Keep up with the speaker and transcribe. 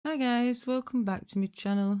Hi guys, welcome back to my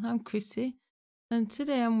channel. I'm Chrissy and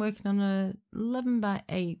today I'm working on a 11 by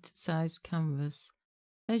 8 size canvas.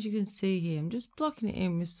 As you can see here, I'm just blocking it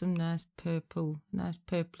in with some nice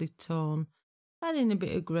purpley tone, adding a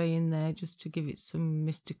bit of grey in there just to give it some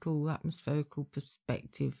mystical atmospherical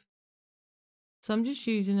perspective. So I'm just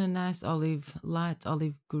using a nice light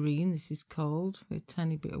olive green, this is called, with a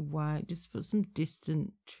tiny bit of white, just to put some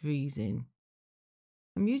distant trees in.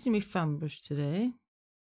 I'm using my fan brush today.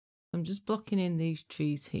 I'm just blocking in these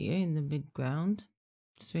trees here in the mid-ground,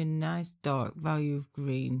 just with a nice dark value of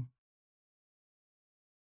green.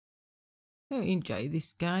 I hope you enjoy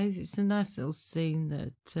this, guys. It's a nice little scene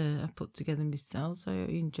that I put together myself, so I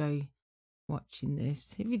hope you enjoy watching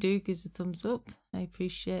this. If you do, give us a thumbs up. I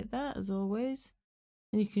appreciate that, as always.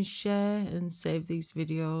 And you can share and save these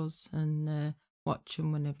videos and watch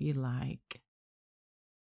them whenever you like.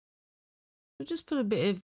 I'll just put a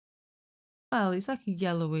bit of, well, it's like a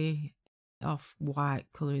yellowy off white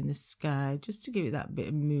colour in the sky, just to give it that bit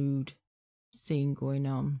of mood scene going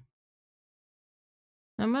on.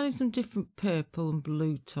 I'm adding some different purple and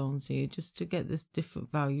blue tones here just to get the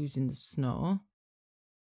different values in the snow.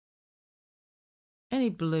 Any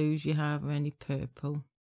blues you have or any purple.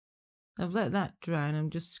 I've let that dry and I'm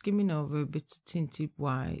just skimming over a bit of tinted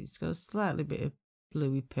white. It's got a slightly bit of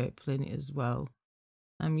bluey purple in it as well.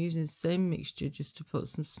 I'm using the same mixture just to put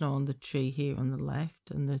some snow on the tree here on the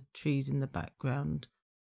left and the trees in the background,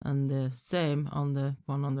 and the same on the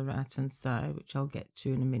one on the right hand side, which I'll get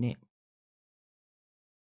to in a minute.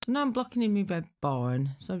 So now I'm blocking in my red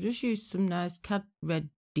barn, so I've just used some nice cad red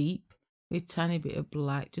deep with a tiny bit of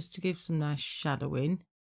black just to give some nice shadowing.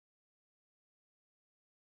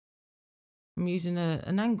 I'm using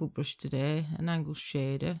an angle brush today, an angle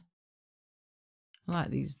shader. I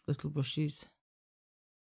like these little brushes.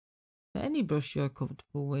 But any brush you're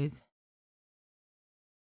comfortable with.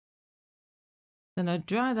 Then I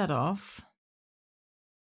dry that off.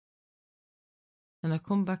 Then I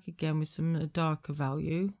come back again with some darker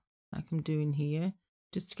value, like I'm doing here,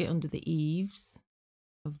 just to get under the eaves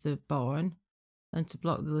of the barn and to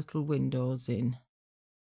block the little windows in.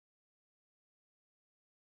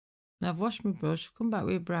 Now I've washed my brush, come back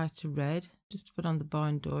with a brighter red, just to put on the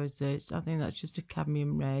barn doors there. I think that's just a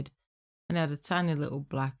cadmium red. And add a tiny little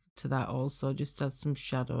black to that also, just to add some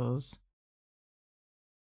shadows.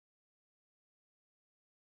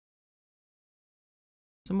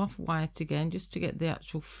 Some off-white again, just to get the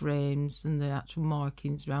actual frames and the actual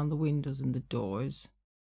markings around the windows and the doors.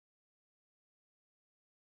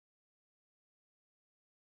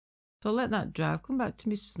 So I'll let that dry. I'll come back to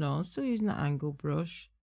my snow. I'm still using that angle brush.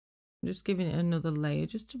 I'm just giving it another layer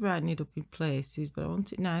just to brighten it up in places, but I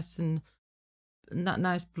want it nice and that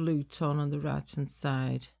nice blue tone on the right hand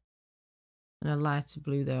side. And a lighter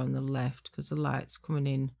blue there on the left, because the light's coming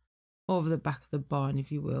in over the back of the barn,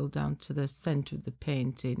 if you will, down to the centre of the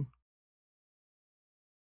painting.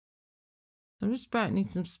 I'm just brightening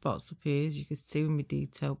some spots up here, as you can see with my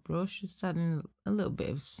detail brush. Just adding a little bit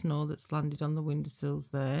of snow that's landed on the windowsills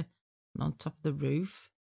there and on top of the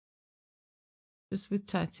roof. Just with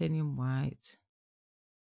titanium white.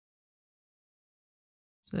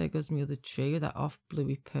 So there goes my other tree with that off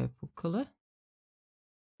bluey purple colour.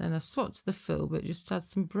 Then I swapped the fill, but just add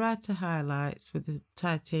some brighter highlights with the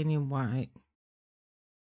titanium white.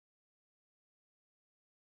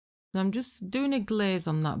 And I'm just doing a glaze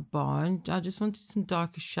on that barn. I just wanted some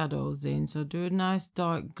darker shadows in, so I'll do a nice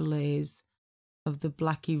dark glaze of the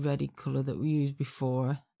blacky reddy colour that we used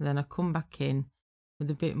before. And then I come back in with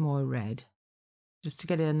a bit more red, just to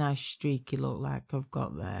get a nice streaky look like I've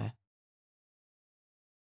got there.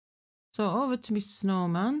 So over to my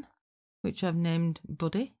snowman, which I've named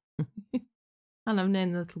Buddy. And I've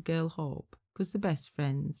named the little girl Hope, because they're best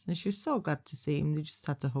friends. And she was so glad to see him, they just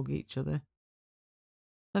had to hug each other.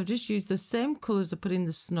 I've just used the same colours I put in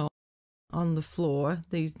the snow on the floor,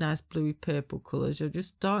 these nice bluey purple colours. I've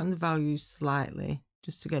just darkened the values slightly,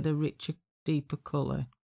 just to get a richer, deeper colour.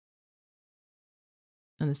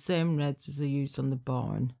 And the same reds as I used on the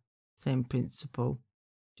barn, same principle.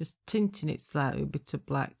 Just tinting it slightly with a bit of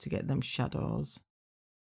black to get them shadows.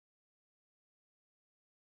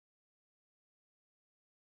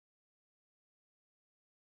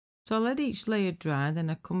 So I'll let each layer dry, then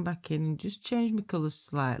I come back in and just change my colours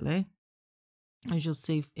slightly. As you'll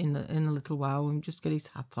see in a little while, when we just get his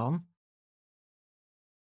hat on.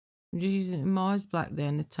 I'm just using Mars black there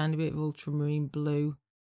and a tiny bit of ultramarine blue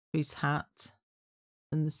for his hat.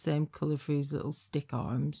 And the same colour for his little stick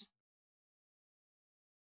arms.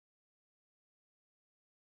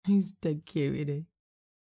 He's dead cute, isn't he?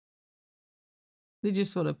 They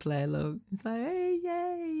just want to play along. It's like, hey,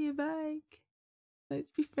 yay, you're back.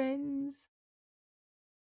 Let's be friends.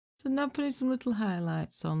 So now putting some little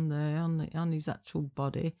highlights on there on his actual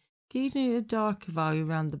body, keeping it a darker value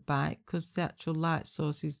around the back because the actual light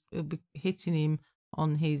source will be hitting him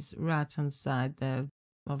on his right hand side there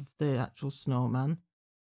of the actual snowman.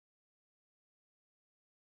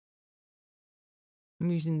 I'm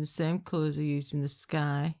using the same colours I used in the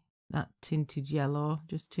sky, that tinted yellow,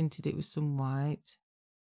 just tinted it with some white.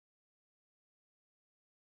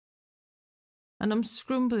 And I'm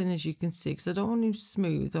scrumbling, as you can see, because I don't want him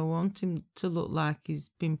smooth. I want him to look like he's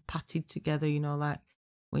been patted together, you know, like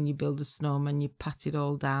when you build a snowman, you pat it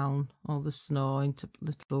all down, all the snow into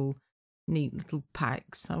little, neat little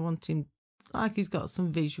packs. I want him like he's got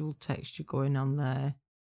some visual texture going on there.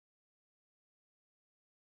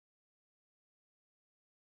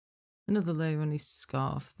 Another layer on his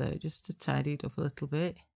scarf there, just to tidy it up a little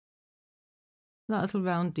bit. That little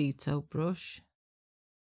round detail brush.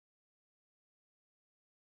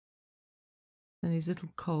 And his little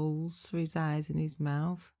coals for his eyes and his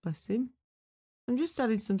mouth, bless him. I'm just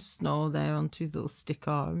adding some snow there onto his little stick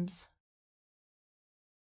arms.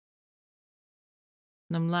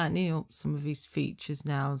 And I'm lightening up some of his features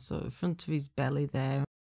now, so the front of his belly there,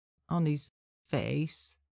 on his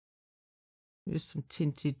face. Just some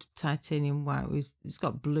tinted titanium white. It's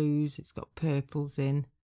got blues, it's got purples in.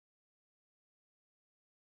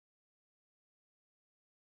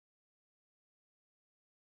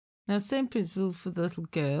 Now, same principle for the little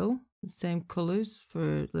girl, the same colours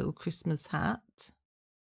for a little Christmas hat.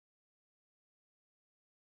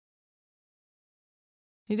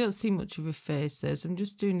 You don't see much of her face there, so I'm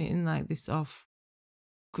just doing it in like this off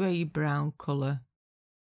grey-brown colour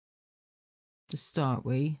to start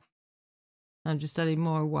with. I'm just adding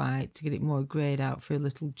more white to get it more greyed out for a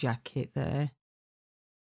little jacket there.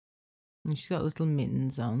 And she's got little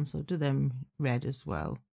mittens on, so I'll do them red as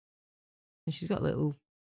well. And she's got little...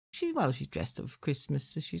 she's dressed up for Christmas,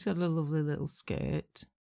 so she's got a lovely little skirt.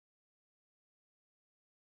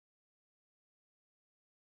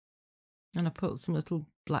 And I put some little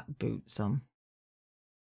black boots on.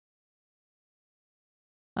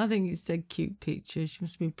 I think it's a cute picture. She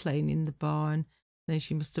must have been playing in the barn. Then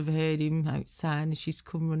she must have heard him outside and she's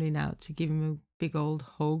come running out to give him a big old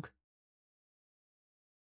hug.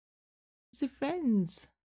 They're friends.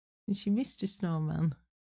 And she missed her snowman.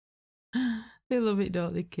 They love it,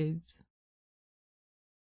 don't they, kids?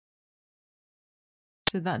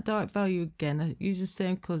 So that dark value again, I use the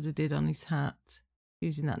same colours I did on his hat.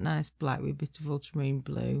 Using that nice black with a bit of ultramarine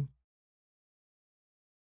blue.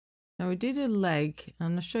 Now we did a leg,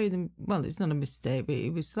 and I'll show you them. Well, it's not a mistake, but it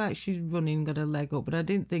was like she's running, got her leg up, but I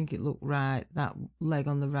didn't think it looked right, that leg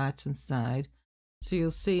on the right hand side. So you'll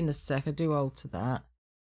see in a sec, I do alter that,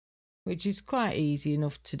 which is quite easy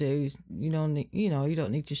enough to do. You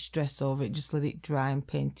don't need to stress over it, just let it dry and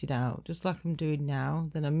paint it out, just like I'm doing now.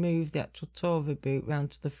 Then I move the actual toe of the boot round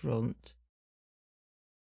to the front.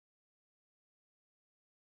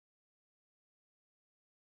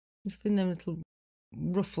 Just pin them little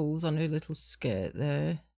ruffles on her little skirt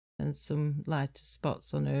there and some lighter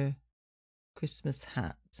spots on her Christmas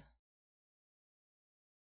hat.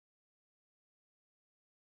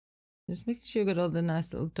 Just making sure you've got all the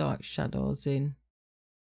nice little dark shadows in.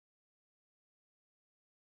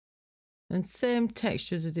 And same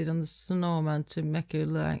texture as I did on the snowman to make her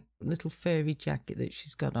like little furry jacket that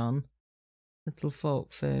she's got on. Little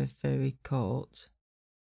folk fur furry coat.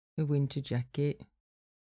 A winter jacket.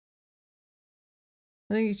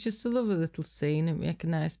 I think it's just a lovely little scene and make a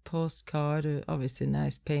nice postcard, or obviously a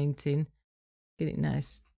nice painting. Get it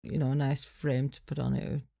nice, a nice frame to put on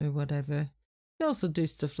it or whatever. You also do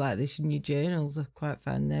stuff like this in your journals. I quite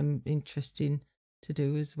find them interesting to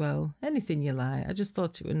do as well. Anything you like. I just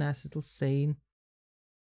thought it was a nice little scene.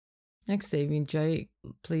 Like I say, if you enjoy it,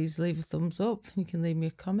 please leave a thumbs up. You can leave me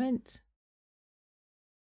a comment.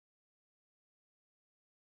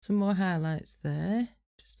 Some more highlights there.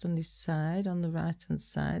 Just on his side, on the right hand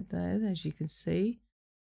side there, as you can see.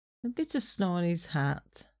 A bit of snow on his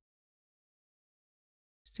hat.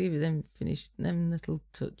 Just give them finished them little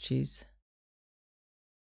touches.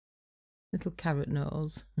 Little carrot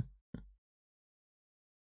nose.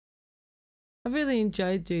 I've really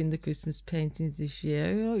enjoyed doing the Christmas paintings this year.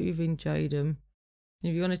 I hope you've enjoyed them.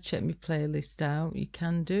 If you want to check my playlist out, you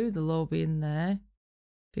can do. They'll all be in there.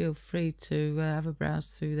 Feel free to have a browse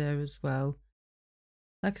through there as well.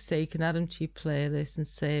 Like I say, you can add them to your playlist and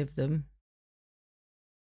save them.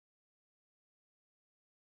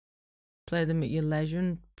 Play them at your leisure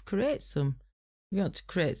and create some. If you want to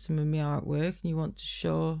create some of my artwork and you want to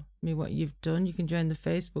show me what you've done, you can join the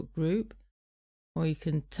Facebook group, or you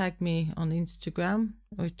can tag me on Instagram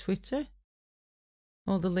or Twitter.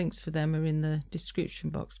 All the links for them are in the description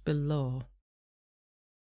box below.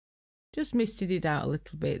 Just misted it out a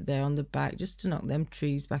little bit there on the back, just to knock them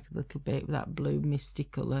trees back a little bit with that blue misty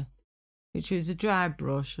colour. Which was a dry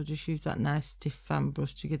brush. I'll just use that nice stiff fan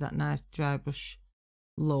brush to give that nice dry brush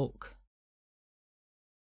look.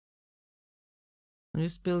 I'm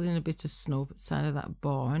just building a bit of snow at the side of that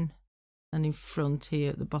barn and in front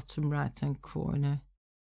here at the bottom right hand corner.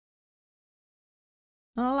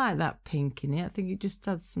 And I like that pink in it. I think it just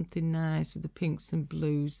adds something nice with the pinks and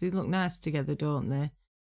blues. They look nice together, don't they?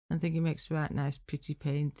 I think it makes a right nice pretty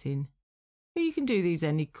painting. But you can do these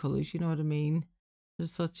any colours, you know what I mean? I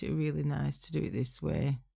just thought it was really nice to do it this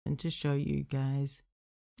way and to show you guys.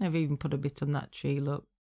 I've even put a bit on that tree, look.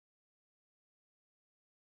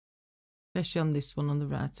 Especially on this one on the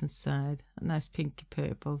right hand side. A nice pinky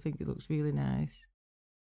purple. I think it looks really nice.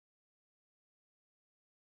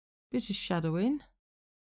 Bit of shadowing.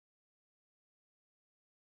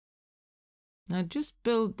 Now just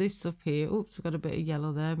build this up here. Oops, I've got a bit of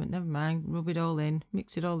yellow there, but never mind. Rub it all in.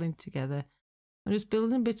 Mix it all in together. I'm just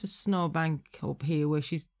building a bit of snowbank up here where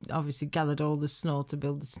she's obviously gathered all the snow to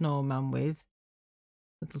build the snowman with.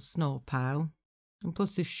 Little snow pile. And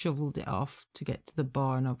plus they've shovelled it off to get to the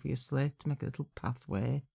barn, obviously, to make a little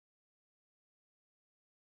pathway.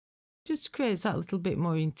 Just creates that little bit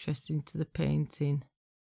more interesting to the painting.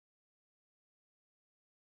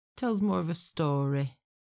 Tells more of a story.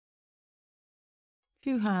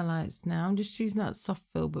 Few highlights now. I'm just using that soft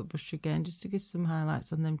filbert brush again just to get some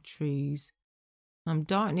highlights on them trees. I'm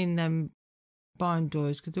darkening them barn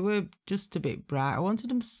doors because they were just a bit bright. I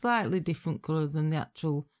wanted them slightly different colour than the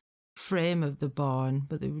actual frame of the barn,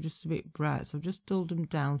 but they were just a bit bright, so I've just dulled them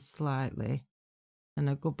down slightly and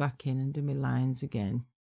I'll go back in and do my lines again.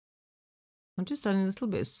 I'm just adding a little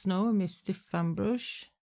bit of snow with my stiff fan brush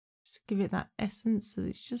just to give it that essence that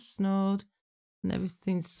it's just snowed and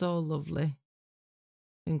everything's so lovely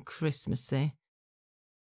and Christmassy.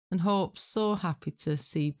 And Hope's so happy to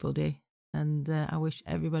see Buddy, and I wish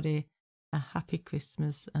everybody a happy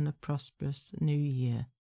Christmas and a prosperous new year.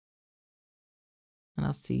 And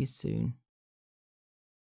I'll see you soon.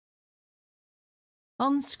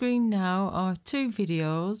 On screen now are 2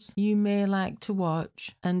 videos you may like to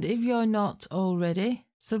watch, and if you're not already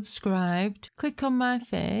subscribed, click on my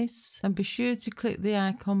face and be sure to click the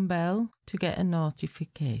icon bell to get a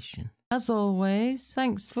notification. As always,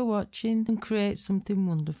 thanks for watching and create something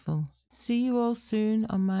wonderful. See you all soon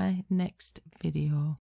on my next video.